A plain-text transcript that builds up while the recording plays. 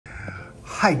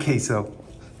Hi, Queso.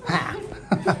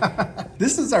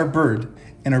 This is our bird,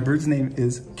 and our bird's name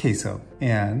is Queso.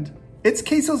 And it's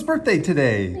Queso's birthday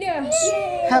today. Yes.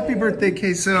 Yay. Happy birthday,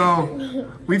 Queso.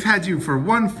 We've had you for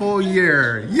 1 full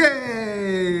year.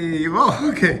 Yay!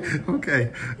 Oh,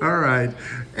 okay. All right.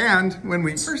 And when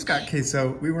we first got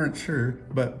Queso, we weren't sure,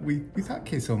 but we thought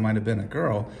Queso might have been a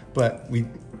girl, but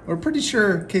we're pretty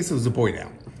sure Queso's a boy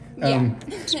now.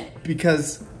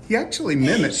 Because he actually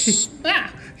mimics.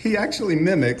 He actually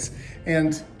mimics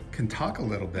and can talk a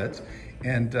little bit.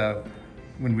 And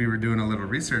when we were doing a little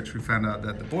research, we found out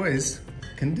that the boys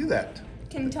can do that.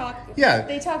 Can talk. Yeah.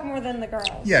 They talk more than the girls.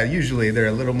 Yeah, usually they're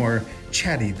a little more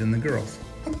chatty than the girls.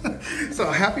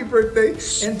 So happy birthday.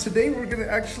 And today we're gonna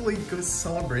actually go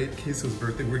celebrate Queso's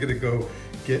birthday. We're gonna go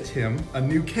get him a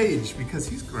new cage because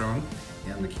he's grown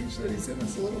and the cage that he's in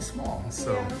is a little small.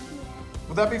 So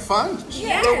will that be fun?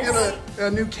 Yes. Go get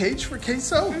a new cage for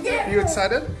Queso? Yeah. Are you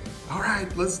excited? All right,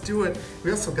 let's do it.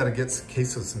 We also gotta get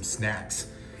Queso some snacks.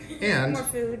 And more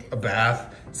food. A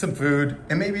bath, some food,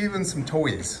 and maybe even some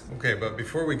toys. Okay, but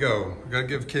before we go, we gotta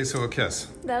give Queso a kiss.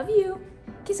 Love you.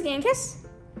 Kiss again, kiss.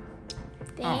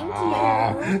 Thank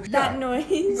Aww. you. That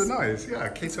noise. The noise, yeah.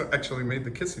 Queso actually made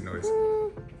the kissing noise.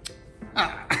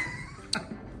 Ah.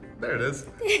 There it is.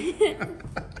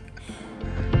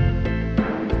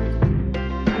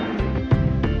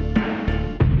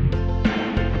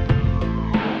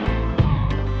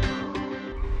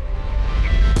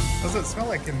 What does it smell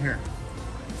like in here?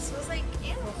 It smells like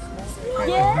animals.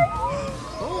 Yeah.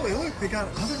 Holy, look, they got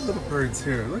other little birds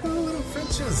here. Look at the little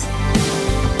finches.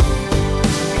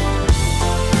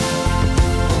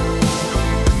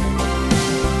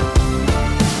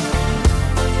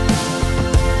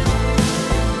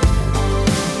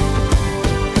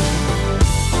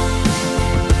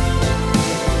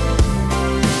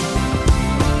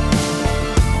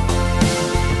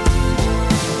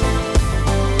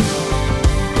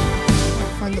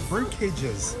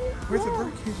 Cages. Where's the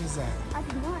bird cages at? I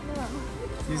do not know.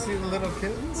 You see the little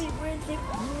kittens? Wait, where is it?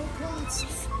 Little kittens.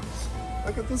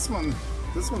 Look at this one.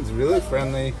 This one's really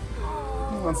friendly.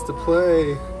 He wants to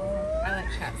play. I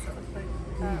like cats that look like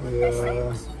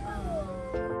Yeah.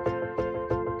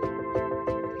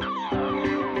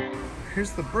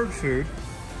 Here's the bird food.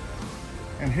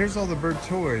 And here's all the bird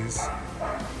toys.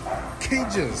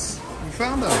 Cages. We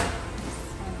found them.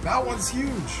 That one's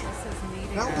huge.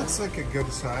 That looks like a good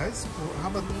size. Well, how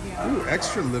about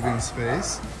extra living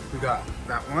space? We got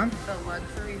that one.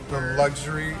 The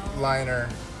luxury liner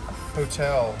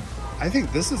hotel. I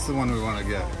think this is the one we want to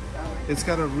get. It's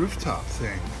got a rooftop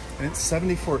thing. And it's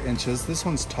 74 inches. This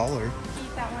one's taller.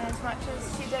 Eat that one as much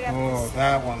as you dug up. Oh,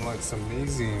 that one looks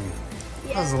amazing.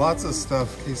 Yeah. There's lots of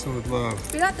stuff Queso would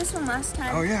love. We got this one last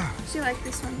time. Oh yeah. She liked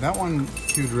this one. That one,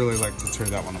 he would really like to tear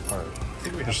that one apart. I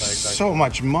think we have so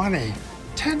much money.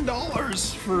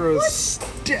 $10 for a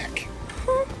stick.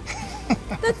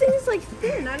 That thing is like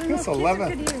thin. I don't know if Queso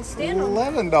could even stand on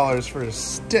that. $11 for a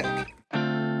stick.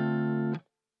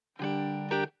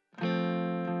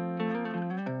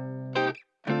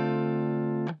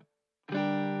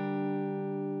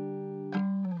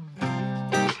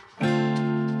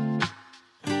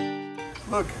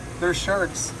 Look, there's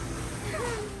sharks.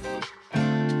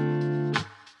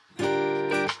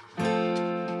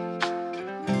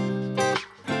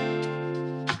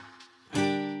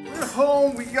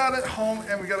 Home, we got it home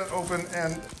and we got it open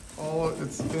and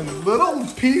it's in little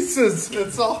pieces.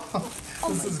 It's all,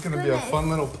 this is gonna be a fun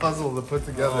little puzzle to put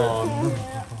together.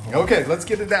 Okay, let's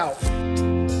get it out.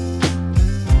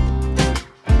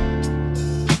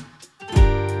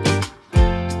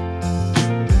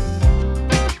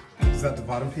 Is that the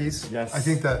bottom piece? Yes. I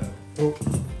think that,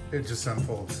 it just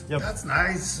unfolds. Yep. That's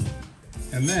nice.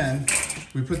 And then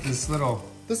we put this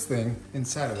thing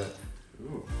inside of it.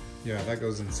 Ooh. Yeah, that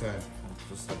goes inside.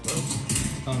 Just like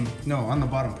those. No, on the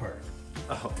bottom part.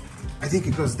 Oh. I think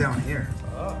it goes down here.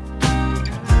 Oh.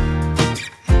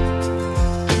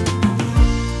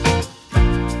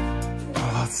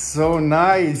 Oh, it's so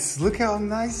nice. Look how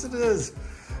nice it is.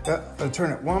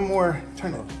 Turn it one more.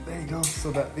 Turn it. There you go. So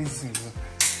that these things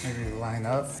maybe line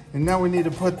up. And now we need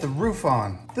to put the roof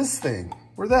on. This thing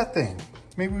or that thing.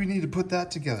 Maybe we need to put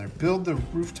that together. Build the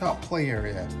rooftop play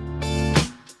area.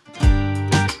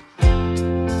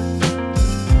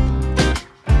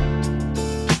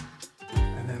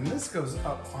 Goes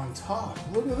up on top.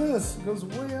 Look at this. It goes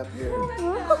way up here.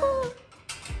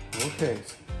 Okay.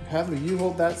 Hadley, you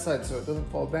hold that side so it doesn't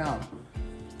fall down.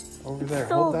 Over there.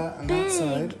 So hold that on big. that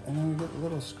side. And then we get a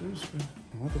little screw.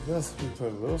 And look at this. We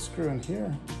put a little screw in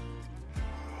here.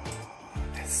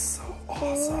 It's so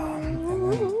awesome.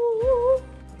 And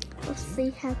then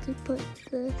obviously have to put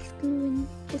the screw in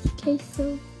this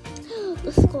queso.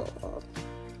 The skull.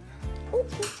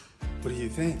 Okay. What do you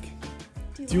think?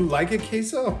 Do you like a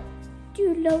queso? Do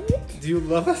you love it? Do you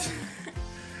love it?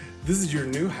 This is your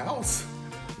new house.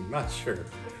 I'm not sure.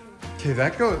 Okay,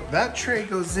 that tray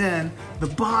goes in the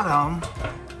bottom,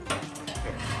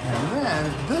 and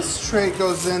then this tray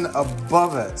goes in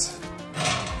above it.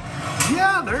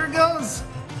 Yeah, there it goes.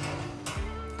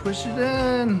 Push it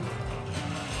in.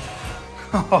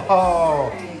 Oh,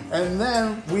 and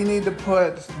then we need to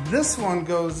put, this one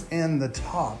goes in the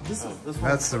top.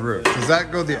 That's the roof. Does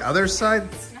that go the other side?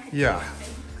 Yeah.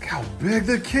 Look how big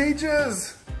the cage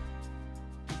is.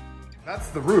 That's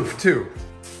the roof too.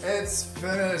 It's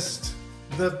finished.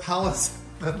 The palace,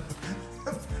 the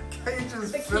cage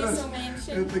is finished. Queso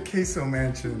mansion. The queso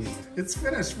mansion. It's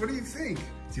finished. What do you think?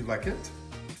 Do you like it?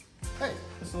 Hey.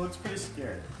 This looks pretty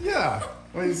scared. Yeah.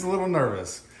 Well, he's a little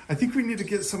nervous. I think we need to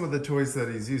get some of the toys that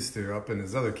he's used to up in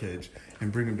his other cage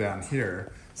and bring him down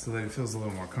here so that he feels a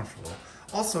little more comfortable.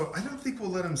 Also, I don't think we'll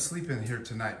let him sleep in here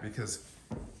tonight because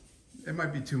it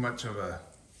might be too much of a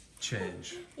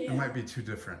change. Yeah. It might be too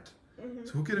different.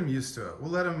 So we'll get him used to it.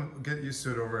 We'll let him get used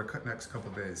to it over the next couple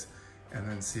of days and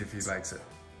then see if he likes it.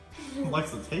 He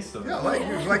likes the taste of it. Yeah,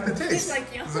 like the taste. Like,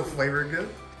 is the flavor good?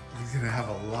 He's gonna have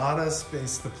a lot of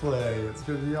space to play. It's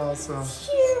gonna be awesome.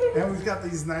 And we've got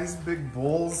these nice big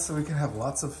bowls so we can have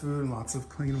lots of food and lots of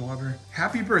clean water.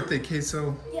 Happy birthday,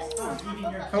 Queso. Yeah. Stop eating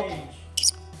your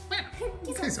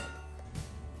cage. Queso.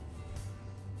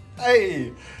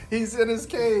 Hey, he's in his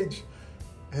cage.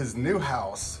 His new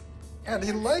house. And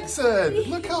he likes it.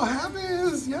 Look how happy he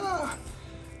is. Yeah.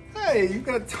 Hey, you've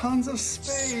got tons of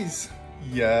space.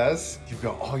 Yes. You've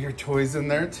got all your toys in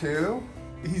there too.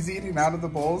 He's eating out of the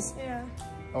bowls? Yeah.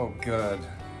 Oh, good.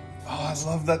 Oh, I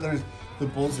love that the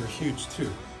bowls are huge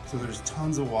too. So there's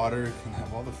tons of water. You can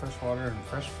have all the fresh water and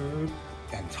fresh food.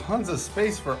 And tons of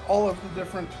space for all of the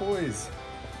different toys.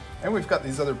 And we've got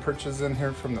these other perches in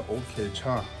here from the old cage,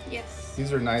 huh? Yes.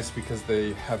 These are nice because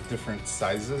they have different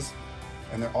sizes.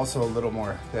 And they're also a little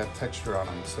more, they have texture on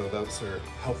them. So those are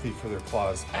healthy for their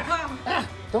claws.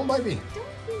 Don't bite me.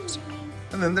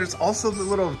 And then there's also the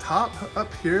little top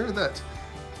up here that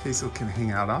Queso can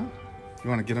hang out on. You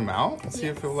want to get him out and see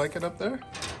if he'll like it up there?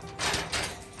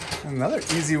 Another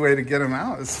easy way to get him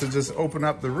out is to just open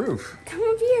up the roof. Come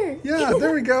up here. Yeah,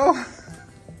 there we go.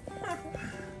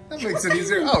 That makes it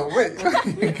easier. Oh, wait, where are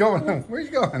you going? Where are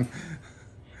you going?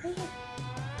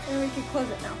 And we can close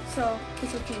it now, so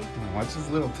Queso can. Watch his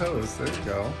little toes. There you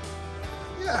go.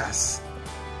 Yes.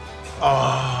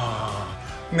 Oh,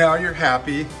 now you're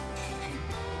happy.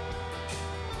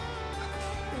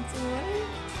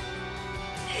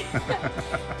 I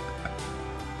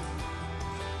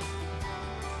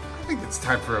think it's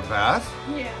time for a bath.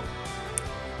 Yeah.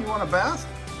 You want a bath?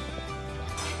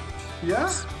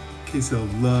 Yeah? Queso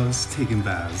loves taking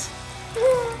baths.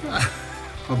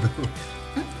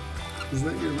 Is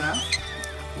that your bath?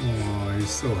 Oh, you're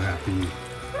so happy.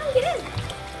 Come on, get in.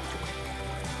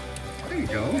 There you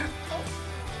go. Oh,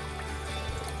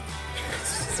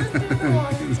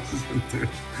 that feels so good.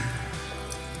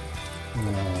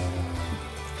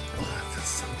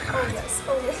 Oh, yes.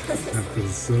 Oh, yes. That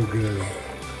feels so good.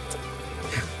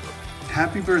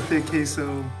 Happy birthday,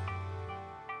 Queso.